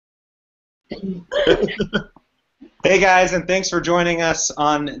Hey guys, and thanks for joining us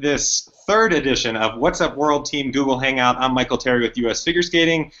on this third edition of What's Up World Team Google Hangout. I'm Michael Terry with US Figure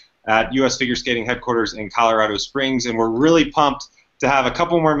Skating at US Figure Skating headquarters in Colorado Springs, and we're really pumped to have a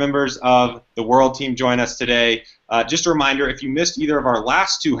couple more members of the World Team join us today. Just a reminder, if you missed either of our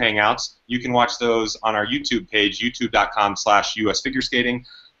last two Hangouts, you can watch those on our YouTube page, youtube.com/USFigureskating.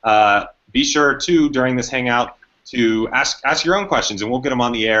 Be sure to, during this Hangout, to ask your own questions, and we'll get them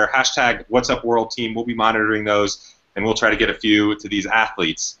on the air. Hashtag What's Up World Team. We'll be monitoring those, and we'll try to get a few to these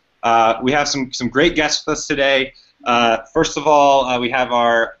athletes. We have some great guests with us today. First of all, we have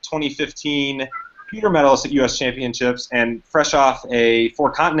our 2015 Peter medalist at U.S. Championships, and fresh off a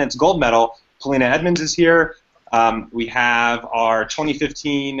Four Continents gold medal, Polina Edmunds is here. We have our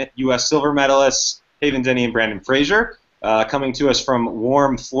 2015 U.S. silver medalists, Denney and Brandon Frazier, coming to us from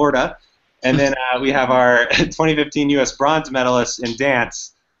warm Florida. And then we have our 2015 U.S. bronze medalists in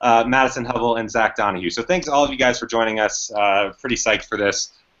dance, Madison Hubbell and Donohue. So thanks all of you guys for joining us. Pretty psyched for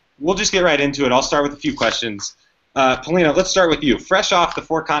this. We'll just get right into it. I'll start with a few questions. Polina, let's start with you. Fresh off the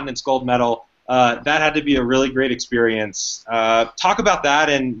Four Continents gold medal, that had to be a really great experience. Talk about that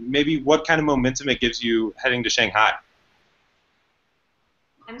and maybe what kind of momentum it gives you heading to Shanghai.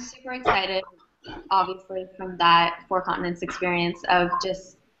 I'm super excited, obviously, from that Four Continents experience of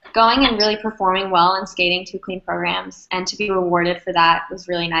just going and really performing well and skating two clean programs, and to be rewarded for that was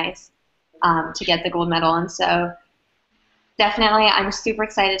really nice, to get the gold medal. And so definitely I'm super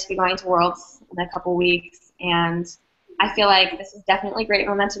excited to be going to Worlds in a couple weeks, and I feel like this is definitely great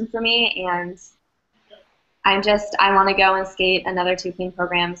momentum for me, and I want to go and skate another two clean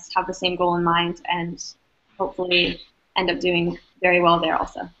programs, have the same goal in mind, and hopefully end up doing very well there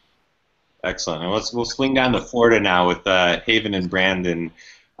also. Excellent. And we'll swing down to Florida now with Haven and Brandon.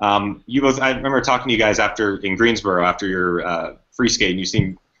 You both, I remember talking to you guys in Greensboro after your free skate, and you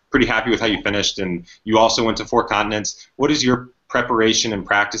seemed pretty happy with how you finished, and you also went to Four Continents. What has your preparation and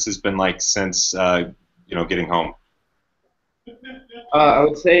practice has been like since getting home? I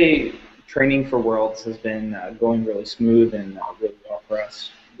would say training for Worlds has been going really smooth and really well for us.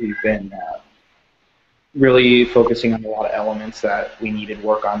 We've been really focusing on a lot of elements that we needed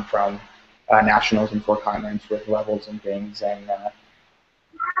work on from nationals and Four Continents with levels and things, and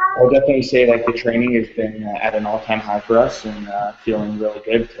I'll definitely say like the training has been at an all-time high for us, and feeling really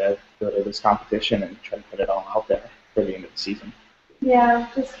good to go to this competition and try to put it all out there for the end of the season. Yeah,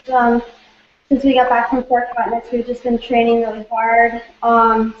 just since we got back from Four Continents, we've just been training really hard.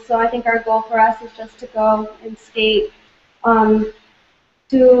 So I think our goal for us is just to go and skate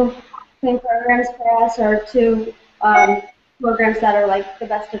two clean programs for us, or two programs that are like the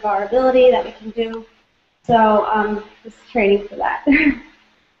best of our ability that we can do. So just training for that.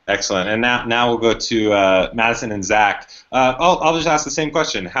 Excellent. And now we'll go to Madison and Zach. I'll just ask the same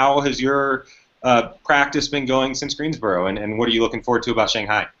question. How has your practice been going since Greensboro, and what are you looking forward to about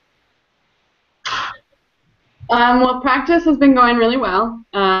Shanghai? Well, practice has been going really well.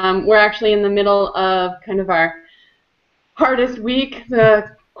 We're actually in the middle of kind of our hardest week.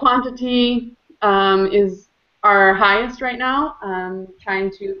 The quantity is our highest right now,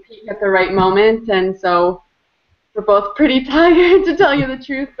 trying to peak at the right moment, and so we're both pretty tired, to tell you the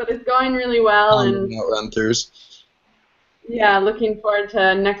truth, but it's going really well. And run-throughs. Yeah, looking forward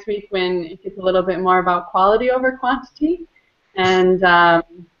to next week when it gets a little bit more about quality over quantity. And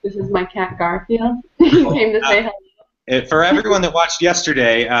this is my cat Garfield. He came to say hello. For everyone that watched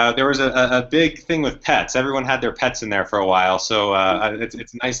yesterday, there was a big thing with pets. Everyone had their pets in there for a while, so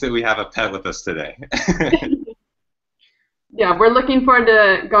it's nice that we have a pet with us today. Yeah, we're looking forward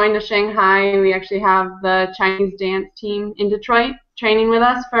to going to Shanghai. We actually have the Chinese dance team in Detroit training with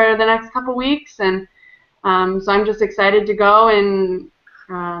us for the next couple weeks, and so I'm just excited to go and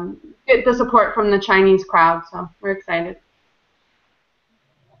get the support from the Chinese crowd, so we're excited.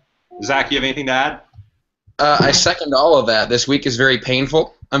 Zach, you have anything to add? I second all of that. This week is very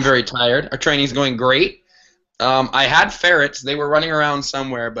painful. I'm very tired. Our training's going great. I had ferrets. They were running around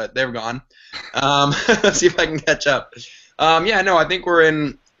somewhere, but they're gone. Let's see if I can catch up. Yeah, no, I think we're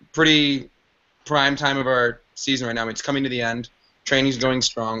in pretty prime time of our season right now. I mean, it's coming to the end. Training's going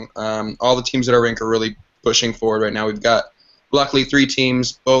strong. All the teams at our rink are really pushing forward right now. We've got, luckily, 3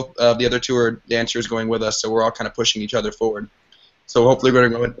 teams. Both of the other 2 are dancers going with us, so we're all kind of pushing each other forward. So hopefully we're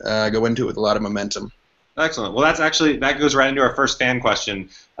going to go into it with a lot of momentum. Excellent. Well, that goes right into our first fan question.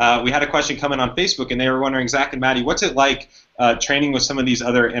 We had a question come in on Facebook, and they were wondering, Zach and Maddie, what's it like training with some of these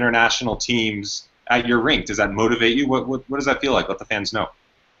other international teams at your rink? Does that motivate you? What does that feel like? Let the fans know.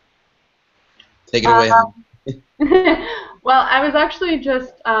 Take it away. Well, I was actually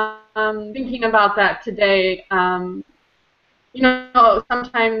just thinking about that today. you know,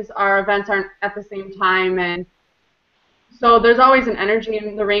 sometimes our events aren't at the same time, and so there's always an energy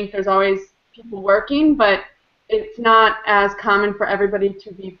in the rink. There's always people working, but it's not as common for everybody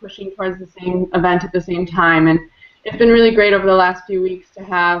to be pushing towards the same event at the same time. And it's been really great over the last few weeks to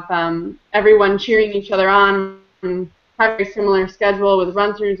have everyone cheering each other on and have a similar schedule with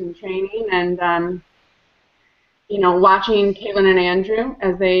run-throughs and training, and you know, watching Caitlin and Andrew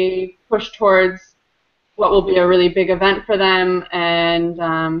as they push towards what will be a really big event for them,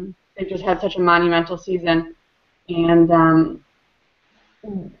 and they've just had such a monumental season. And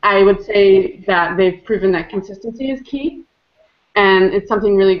I would say that they've proven that consistency is key, and it's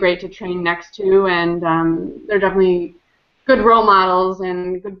something really great to train next to, and they're definitely good role models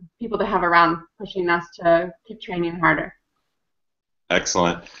and good people to have around pushing us to keep training harder.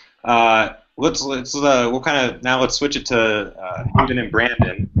 Excellent. We'll kind of now let's switch it to Hayden and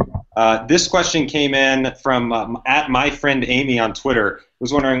Brandon. This question came in from at my friend Amy on Twitter.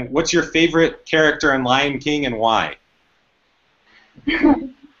 Was wondering, what's your favorite character in Lion King and why?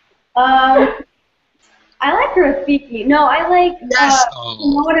 I like Rafiki. No, I like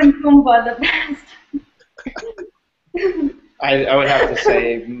Timon and Pumbaa the best. I would have to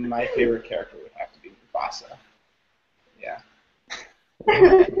say my favorite character would have to be Mufasa. Yeah.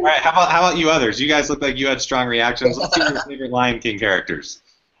 All right. How about you others? You guys look like you had strong reactions. Let's see your favorite Lion King characters.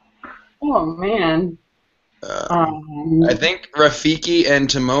 Oh man. I think Rafiki and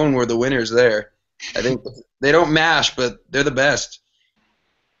Timon were the winners there. I think they don't mash, but they're the best.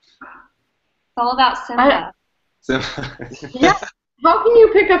 It's all about Simba. Yeah. How can you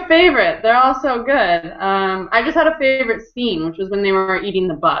pick a favorite? They're all so good. I just had a favorite scene, which was when they were eating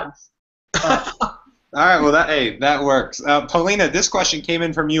the bugs. All right. Well, that works. Polina, this question came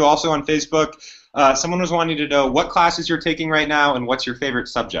in from you also on Facebook. Someone was wanting to know what classes you're taking right now and what's your favorite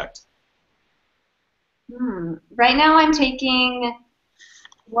subject. Right now I'm taking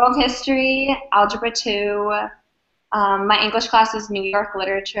World History, Algebra 2. My English class is New York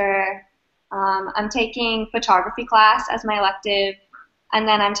Literature. I'm taking photography class as my elective, and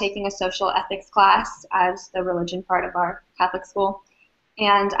then I'm taking a social ethics class as the religion part of our Catholic school.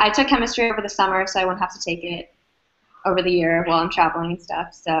 And I took chemistry over the summer, so I won't have to take it over the year while I'm traveling and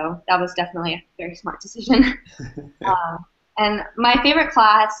stuff. So that was definitely a very smart decision. And my favorite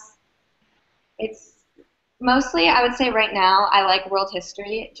class, it's mostly, I would say right now, I like world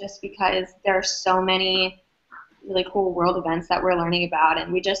history just because there are so many really cool world events that we're learning about,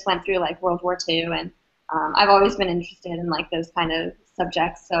 and we just went through like World War II, and I've always been interested in like those kind of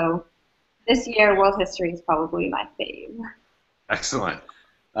subjects. So this year, world history is probably my fave. Excellent.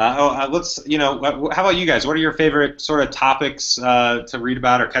 Let's, how about you guys? What are your favorite sort of topics to read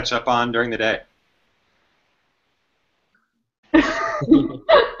about or catch up on during the day?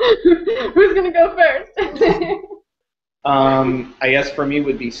 Who's gonna go first? I guess for me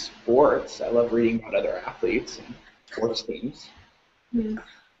would be sports. I love reading about other athletes and sports teams.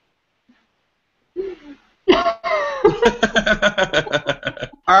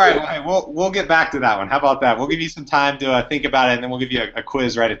 All right, well, hey, we'll get back to that one. How about that? We'll give you some time to think about it, and then we'll give you a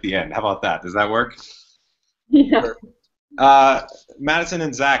quiz right at the end. How about that? Does that work? Yeah. Madison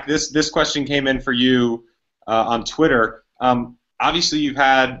and Zach, this question came in for you on Twitter. Obviously, you've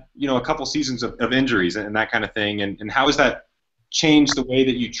had a couple seasons of injuries and that kind of thing, and how has that changed the way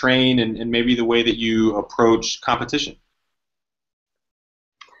that you train and maybe the way that you approach competition?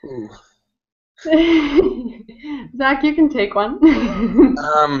 Ooh. Zach, you can take one.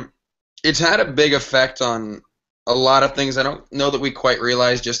 It's had a big effect on a lot of things. I don't know that we quite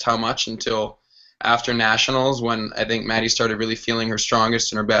realized just how much until after nationals, when I think Maddie started really feeling her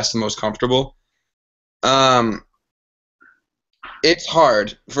strongest and her best and most comfortable. It's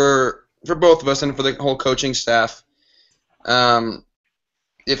hard for both of us and for the whole coaching staff.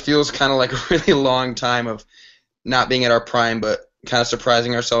 It feels kind of like a really long time of not being at our prime, but kind of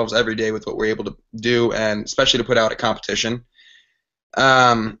surprising ourselves every day with what we're able to do, and especially to put out a competition.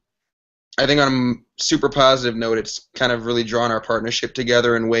 I think on a super positive note, it's kind of really drawn our partnership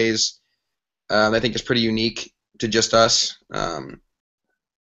together in ways I think is pretty unique to just us.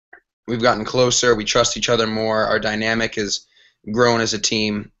 We've gotten closer. We trust each other more. Our dynamic has grown as a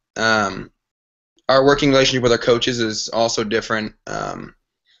team. Our working relationship with our coaches is also different.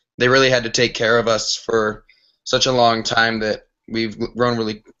 They really had to take care of us for such a long time that we've grown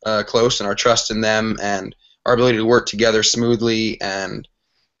really close, and our trust in them and our ability to work together smoothly and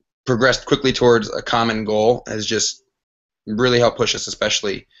progress quickly towards a common goal has just really helped push us,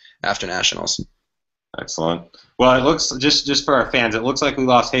 especially after nationals. Excellent. Well, it looks, just for our fans, it looks like we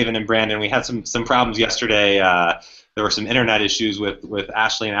lost Haven and Brandon. We had some problems yesterday. There were some internet issues with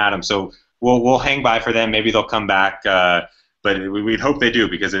Ashley and Adam, so we'll hang by for them. Maybe they'll come back but we'd hope they do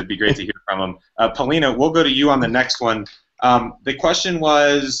because it'd be great to hear from them. Polina, we'll go to you on the next one. The question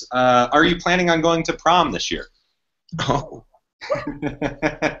was, are you planning on going to prom this year? Oh. Good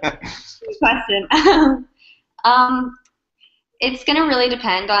question. It's going to really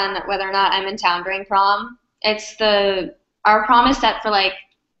depend on whether or not I'm in town during prom. Our prom is set for like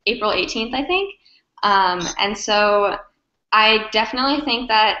April 18th, I think. And so I definitely think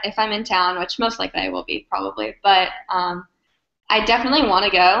that if I'm in town, which most likely I will be probably, but I definitely want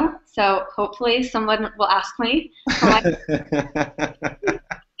to go. So hopefully someone will ask me.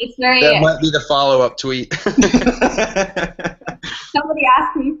 It's very. That might be the follow-up tweet. Somebody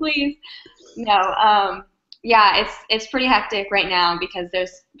ask me, please. No. Yeah, it's pretty hectic right now because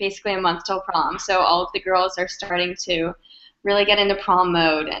there's basically a month till prom. So all of the girls are starting to really get into prom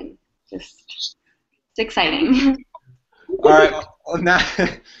mode, and just it's exciting. All right. Well, now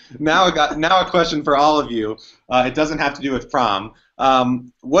a question for all of you. It doesn't have to do with prom.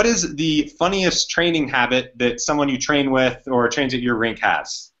 What is the funniest training habit that someone you train with or trains at your rink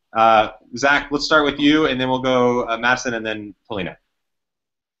has? Zach, let's start with you, and then we'll go Madison, and then Polina.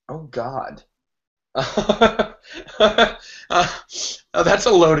 Oh God. That's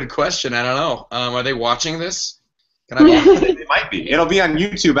a loaded question. I don't know. Are they watching this? Can I? They might be. It'll be on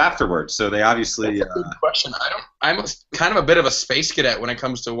YouTube afterwards, so they obviously. That's a good question. I'm kind of a bit of a space cadet when it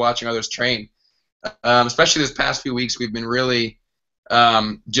comes to watching others train. Especially this past few weeks, we've been really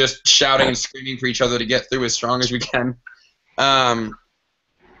just shouting and screaming for each other to get through as strong as we can. I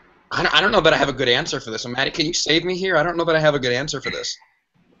don't know that I have a good answer for this. So, Maddie, can you save me here? I don't know that I have a good answer for this.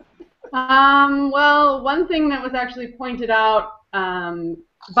 Well, one thing that was actually pointed out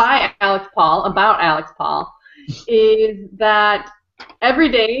by Alex Paul, about Alex Paul, is that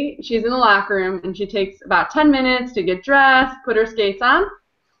every day she's in the locker room and she takes about 10 minutes to get dressed, put her skates on,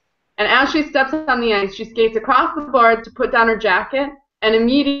 and as she steps on the ice, she skates across the board to put down her jacket and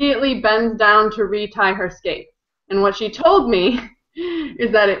immediately bends down to retie her skates. And what she told me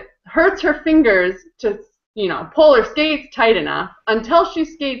is that it hurts her fingers to pull her skates tight enough until she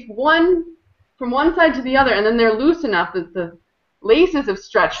skates from one side to the other, and then they're loose enough that the laces have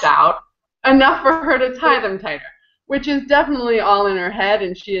stretched out enough for her to tie them tighter, which is definitely all in her head,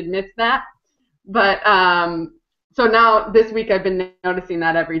 and she admits that. But so now this week I've been noticing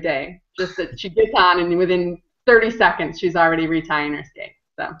that every day, just that she gets on, and within 30 seconds she's already retying her skates.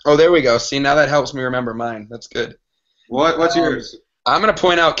 So. Oh, there we go. See, now that helps me remember mine. That's good. What's yours? I'm going to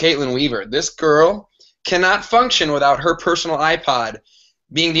point out Caitlin Weaver. This girl cannot function without her personal iPod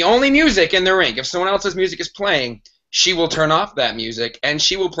being the only music in the rink. If someone else's music is playing, she will turn off that music and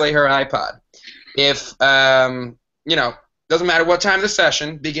she will play her iPod. If doesn't matter what time of the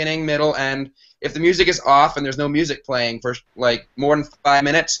session, beginning, middle, end, if the music is off and there's no music playing for like more than 5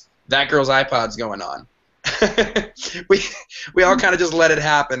 minutes, that girl's iPod's going on. we all kind of just let it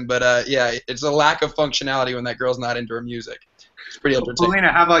happen, but yeah, it's a lack of functionality when that girl's not into her music. It's pretty entertaining.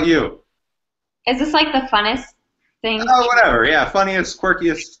 Polina, how about you? Is this like the funnest thing? Oh, whatever. Yeah, funniest,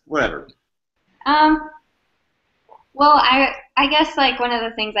 quirkiest, whatever. Well, I guess like one of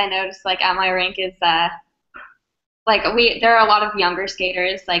the things I noticed like at my rink is there are a lot of younger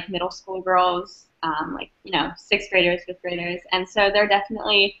skaters, like middle school girls, sixth graders, fifth graders, and so they're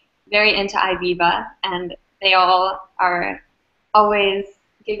definitely very into iViva, and they all are always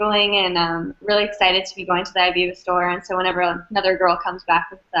giggling and really excited to be going to the iViva store. And so whenever another girl comes back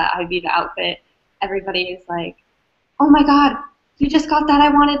with the iViva outfit, everybody is like, "Oh my God, you just got that! I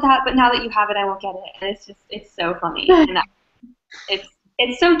wanted that, but now that you have it, I won't get it." And it's so funny, and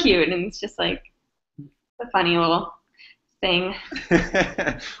it's so cute, and it's just like a funny little thing.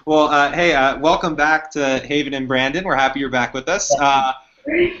 Well, hey, welcome back to Haven and Brandon. We're happy you're back with us.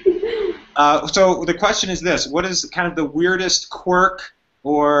 So the question is this: what is kind of the weirdest quirk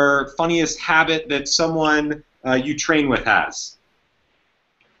or funniest habit that someone you train with has?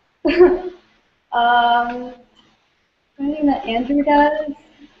 Anything that Andrew does.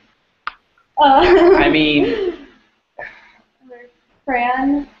 I mean,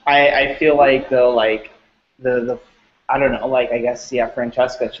 Fran. I feel like the I don't know, like I guess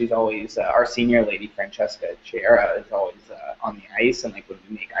Francesca, she's always our senior lady, Francesca Chiara, is always on the ice, and like when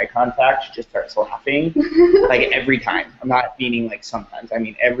we make eye contact, she just starts laughing, like every time. I'm not meaning like sometimes. I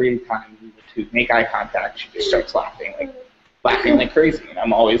mean every time we were to make eye contact, she just starts laughing like crazy, and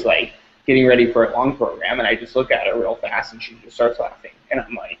I'm always like getting ready for a long program, and I just look at her real fast, and she just starts laughing, and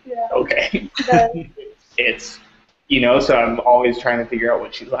I'm like, okay, it's. So I'm always trying to figure out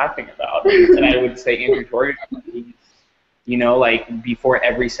what she's laughing about. And I would say Andrew Torrey, like before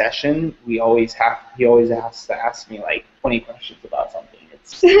every session, he always has to ask me like 20 questions about something.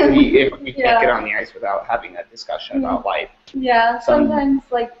 if we Yeah. can't get on the ice without having that discussion about life. Yeah, sometimes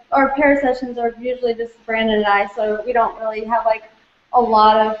like our pair sessions are usually just Brandon and I, so we don't really have like a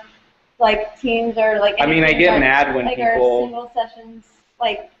lot of like teams or like. I mean, I get mad when like people. Our single sessions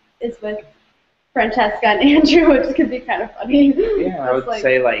like is with Francesca and Andrew, which could be kind of funny. Yeah, I would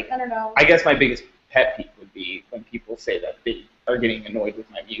say like. I don't know. I guess my biggest pet peeve would be when people say that they are getting annoyed with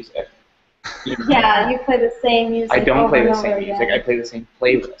my music. You know? Yeah, you play the same music. I don't play the same again. music. I play the same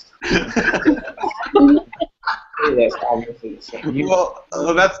playlist. Playlist, obviously the same music. Well,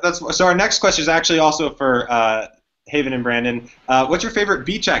 that's so. Our next question is actually also for Haven and Brandon. What's your favorite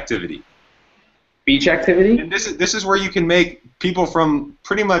beach activity? Beach activity? And this is where you can make people from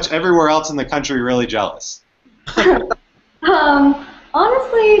pretty much everywhere else in the country really jealous.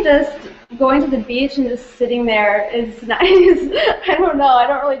 Honestly, just going to the beach and just sitting there is nice. I don't know. I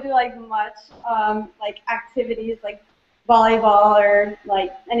don't really do like much like activities like volleyball or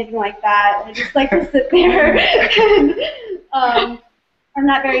like anything like that. I just like to sit there. And, I'm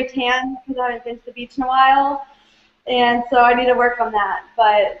not very tan because I haven't been to the beach in a while, and so I need to work on that.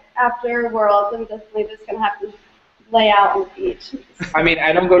 But after Worlds, I'm definitely just gonna have to lay out on the beach. I mean,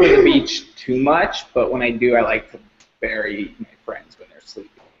 I don't go to the beach too much, but when I do, I like to bury my friends when they're sleeping.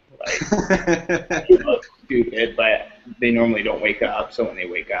 Like, stupid, but they normally don't wake up, so when they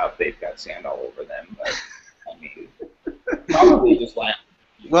wake up, they've got sand all over them. But I mean, probably just laugh.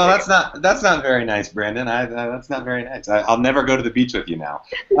 Well, that's not very nice, Brandon. That's not very nice. I'll never go to the beach with you now.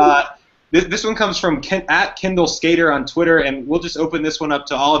 This one comes from at Kindle Skater on Twitter, and we'll just open this one up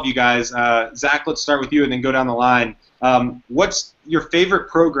to all of you guys. Zach, let's start with you and then go down the line. What's your favorite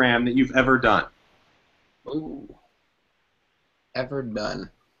program that you've ever done? Ooh. Ever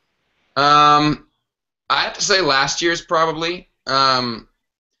done? I have to say last year's probably,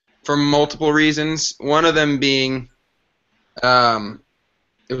 for multiple reasons. One of them being,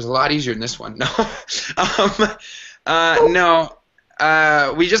 it was a lot easier than this one. No,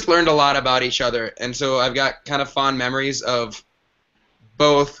 we just learned a lot about each other, and so I've got kind of fond memories of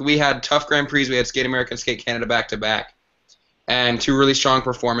both. We had tough Grand Prix, we had Skate America and Skate Canada back to back, and two really strong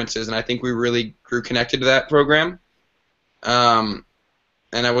performances, and I think we really grew connected to that program.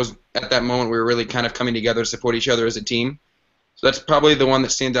 And I was at that moment we were really kind of coming together to support each other as a team. So that's probably the one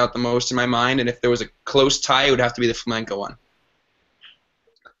that stands out the most in my mind. And if there was a close tie, it would have to be the flamenco one.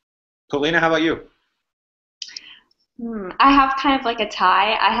 Polina, how about you? I have kind of like a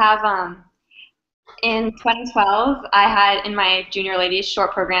tie. I have in 2012, I had in my junior ladies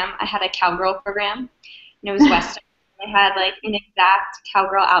short program, I had a cowgirl program, and it was Western. I had like an exact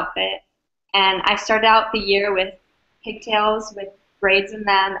cowgirl outfit, and I started out the year with pigtails with braids in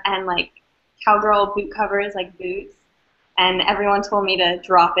them and like cowgirl boot covers, like boots, and everyone told me to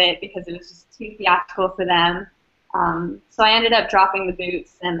drop it because it was just too theatrical for them. So I ended up dropping the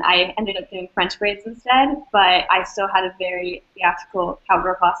boots, and I ended up doing French braids instead, but I still had a very theatrical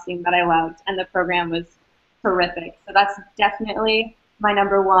cowgirl costume that I loved, and the program was horrific. So that's definitely my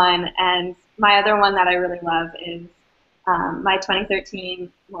number one, and my other one that I really love is my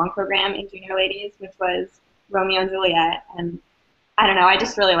 2013 long program in junior ladies, which was Romeo and Juliet, and I don't know, I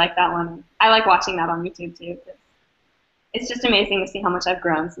just really like that one. I like watching that on YouTube too. It's just amazing to see how much I've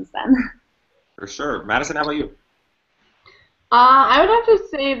grown since then. For sure. Madison, how about you? I would have to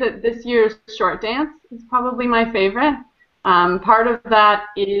say that this year's short dance is probably my favorite. Part of that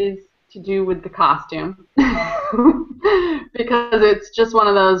is to do with the costume because it's just one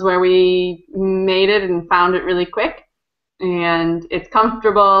of those where we made it and found it really quick, and it's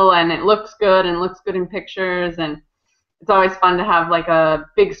comfortable and it looks good and looks good in pictures, and it's always fun to have like a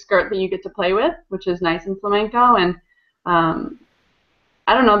big skirt that you get to play with, which is nice in flamenco. And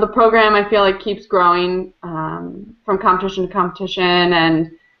I don't know, the program I feel like keeps growing from competition to competition,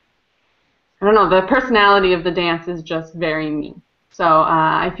 and I don't know, the personality of the dance is just very me. So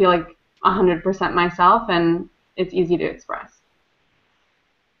I feel like 100% myself, and it's easy to express.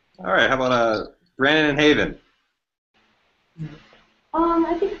 All right, how about Brandon and Haven?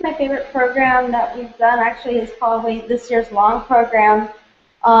 I think my favorite program that we've done actually is probably this year's long program.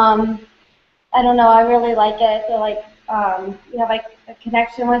 I don't know, I really like it. I feel like we have like a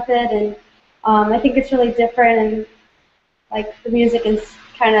connection with it, and I think it's really different, and like the music is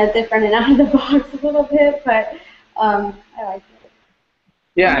kind of different and out of the box a little bit, but I like it.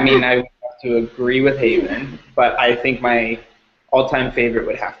 Yeah, I mean, I would have to agree with Haven, but I think my all-time favorite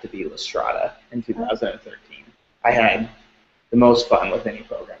would have to be La Strada in 2013. I had the most fun with any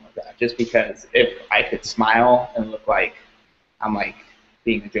program like that, just because if I could smile and look like I'm like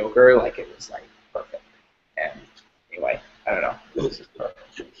being a joker, like it was like perfect. And anyway, I don't know, it was just perfect.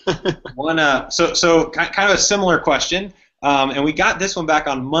 So kind of a similar question. And we got this one back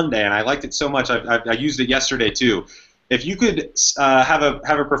on Monday, and I liked it so much I used it yesterday too. If you could have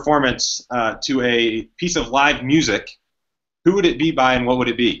a performance to a piece of live music, who would it be by, and what would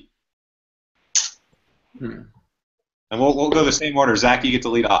it be? And we'll go the same order. Zach, you get to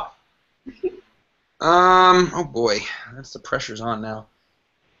lead off. Oh boy, that's the pressure's on now.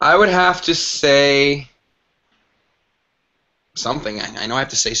 I would have to say something. I know I have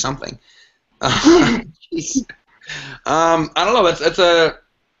to say something. Jeez. I don't know.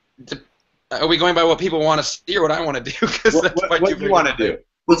 Are we going by what people want to see or what I want to do? Because what do you want to do?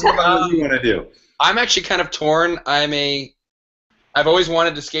 Let's go by what you want to do. I'm actually kind of torn. I've always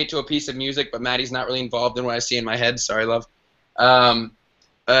wanted to skate to a piece of music, but Maddie's not really involved in what I see in my head. Sorry, love.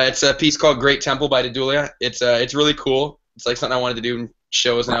 It's a piece called Great Temple by Donohue. It's really cool. It's like something I wanted to do in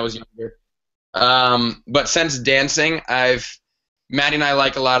shows when I was younger. But since dancing, Maddie and I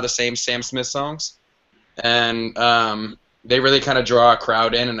like a lot of the same Sam Smith songs, and they really kind of draw a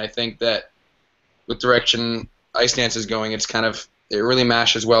crowd in. And I think that with direction ice dance is going, it really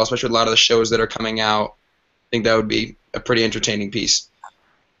mashes well, especially with a lot of the shows that are coming out. I think that would be a pretty entertaining piece.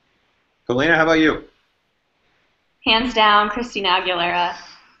 Polina, how about you? Hands down, Christina Aguilera.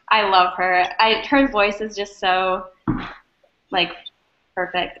 I love her. Her voice is just so, like,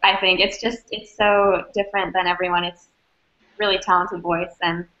 perfect. I think it's so different than everyone. It's a really talented voice,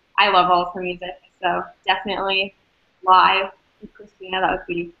 and I love all of her music. So definitely live with Christina, that would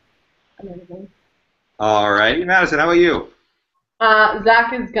be amazing. All right, Madison, how about you?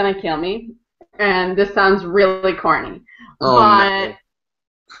 Zach is gonna kill me, and this sounds really corny, Oh, but no.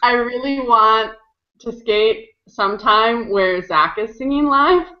 I really want to skate sometime where Zach is singing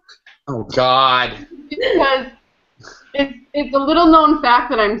live. Oh God. Because it's a little known fact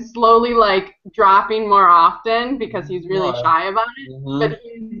that I'm slowly like dropping more often because he's really shy about it. Mm-hmm. But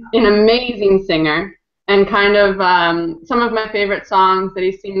he's an amazing singer, and kind of some of my favorite songs that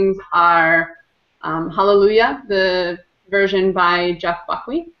he sings are Hallelujah, the version by Jeff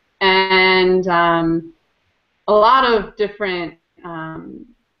Buckley, and a lot of different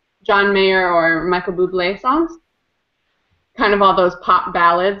John Mayer or Michael Bublé songs, kind of all those pop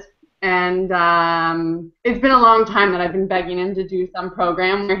ballads. And it's been a long time that I've been begging him to do some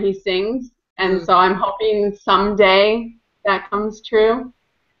program where he sings, and so I'm hoping someday that comes true.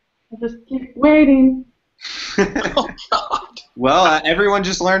 I'll just keep waiting. Oh God. Well, everyone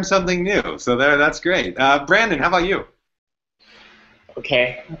just learned something new, so that's great. Brandon, how about you?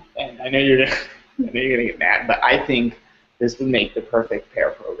 Okay, and I know you're gonna get mad, but I think this would make the perfect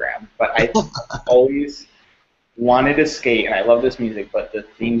pair program. But I always wanted to skate, and I love this music, but the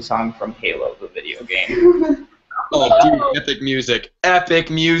theme song from Halo, the video game. Oh, dude, epic music. Epic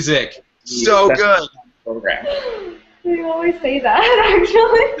music. So good. Program. You always say that,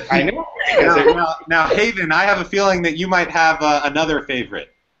 actually. I know. Now, Haven, I have a feeling that you might have another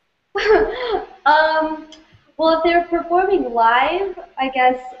favorite. Well, if they're performing live, I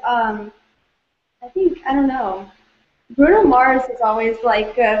guess, I don't know. Bruno Mars is always,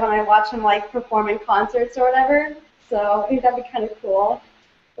 like, good when I watch him, like, perform in concerts or whatever. So I think that'd be kind of cool.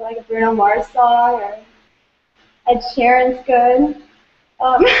 So, like, a Bruno Mars song, or Ed Sheeran's good.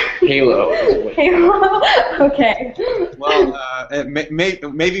 Halo. Halo. Okay. Well,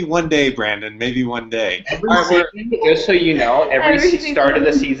 maybe one day, Brandon. Maybe one day. Just so you know, every start of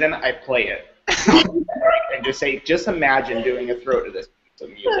the season, I play it. And just imagine doing a throw to this piece of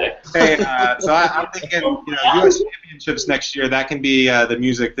music. Hey, so I'm thinking, U.S. Championships next year. That can be the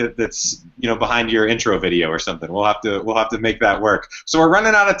music that's behind your intro video or something. We'll have to make that work. So we're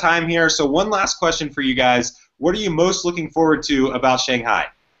running out of time here. So one last question for you guys: what are you most looking forward to about Shanghai?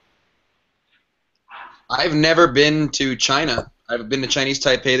 I've never been to China. I've been to Chinese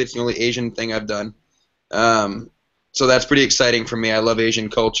Taipei. That's the only Asian thing I've done. So that's pretty exciting for me. I love Asian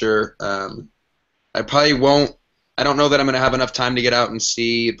culture. I probably won't. I don't know that I'm going to have enough time to get out and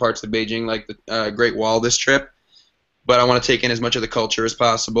see parts of Beijing like the Great Wall this trip, but I want to take in as much of the culture as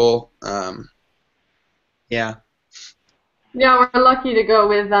possible. Yeah. Yeah, we're lucky to go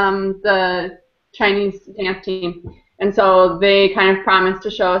with the Chinese dance team, and so they kind of promised to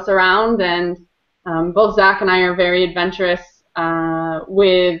show us around, and both Zach and I are very adventurous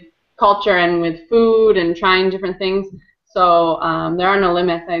with culture and with food and trying different things, so there are no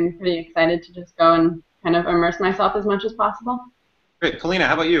limits. I'm pretty excited to just go and kind of immerse myself as much as possible. Great. Polina,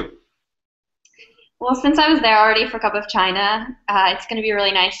 how about you? Well, since I was there already for Cup of China, it's going to be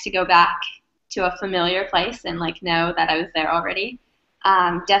really nice to go back to a familiar place and know that I was there already.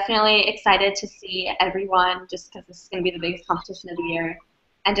 Definitely excited to see everyone, just because this is going to be the biggest competition of the year,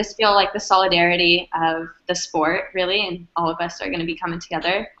 and just feel like the solidarity of the sport, really, and all of us are going to be coming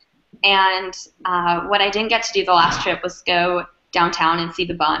together. And what I didn't get to do the last trip was go downtown and see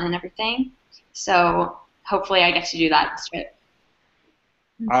the bun and everything. So hopefully I get to do that this trip.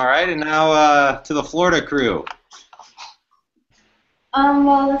 All right, and now to the Florida crew.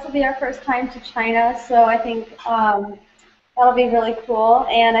 Well, this will be our first time to China, so I think that'll be really cool.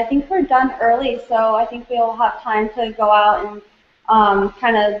 And I think we're done early, so I think we'll have time to go out and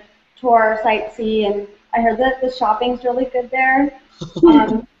kind of tour, sightsee. And I heard that the shopping's really good there.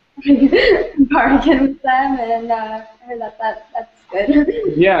 Bargain with them, and I heard that's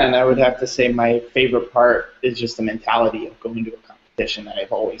good. Yeah, and I would have to say my favorite part is just the mentality of going to a competition that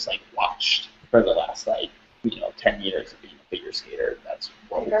I've always watched for the last 10 years of being a figure skater. That's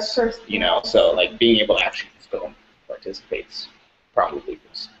worlds, so being able to actually just go and participate probably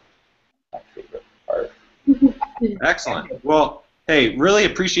was my favorite part. Excellent. Well, hey, really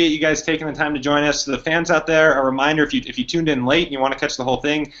appreciate you guys taking the time to join us. To the fans out there, a reminder, if you tuned in late and you want to catch the whole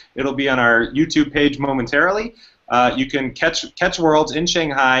thing, it'll be on our YouTube page momentarily. You can catch Worlds in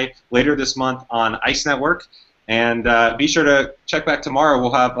Shanghai later this month on Ice Network. And be sure to check back tomorrow.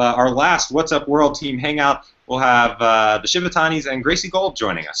 We'll have our last What's Up World Team hangout. We'll have the Shivatanis and Gracie Gold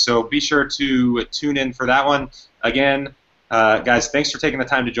joining us. So be sure to tune in for that one. Again, guys, thanks for taking the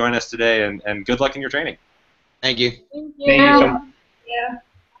time to join us today, and good luck in your training. Thank you. Thank you. Thank you so much. Yeah.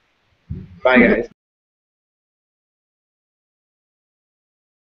 Bye, guys.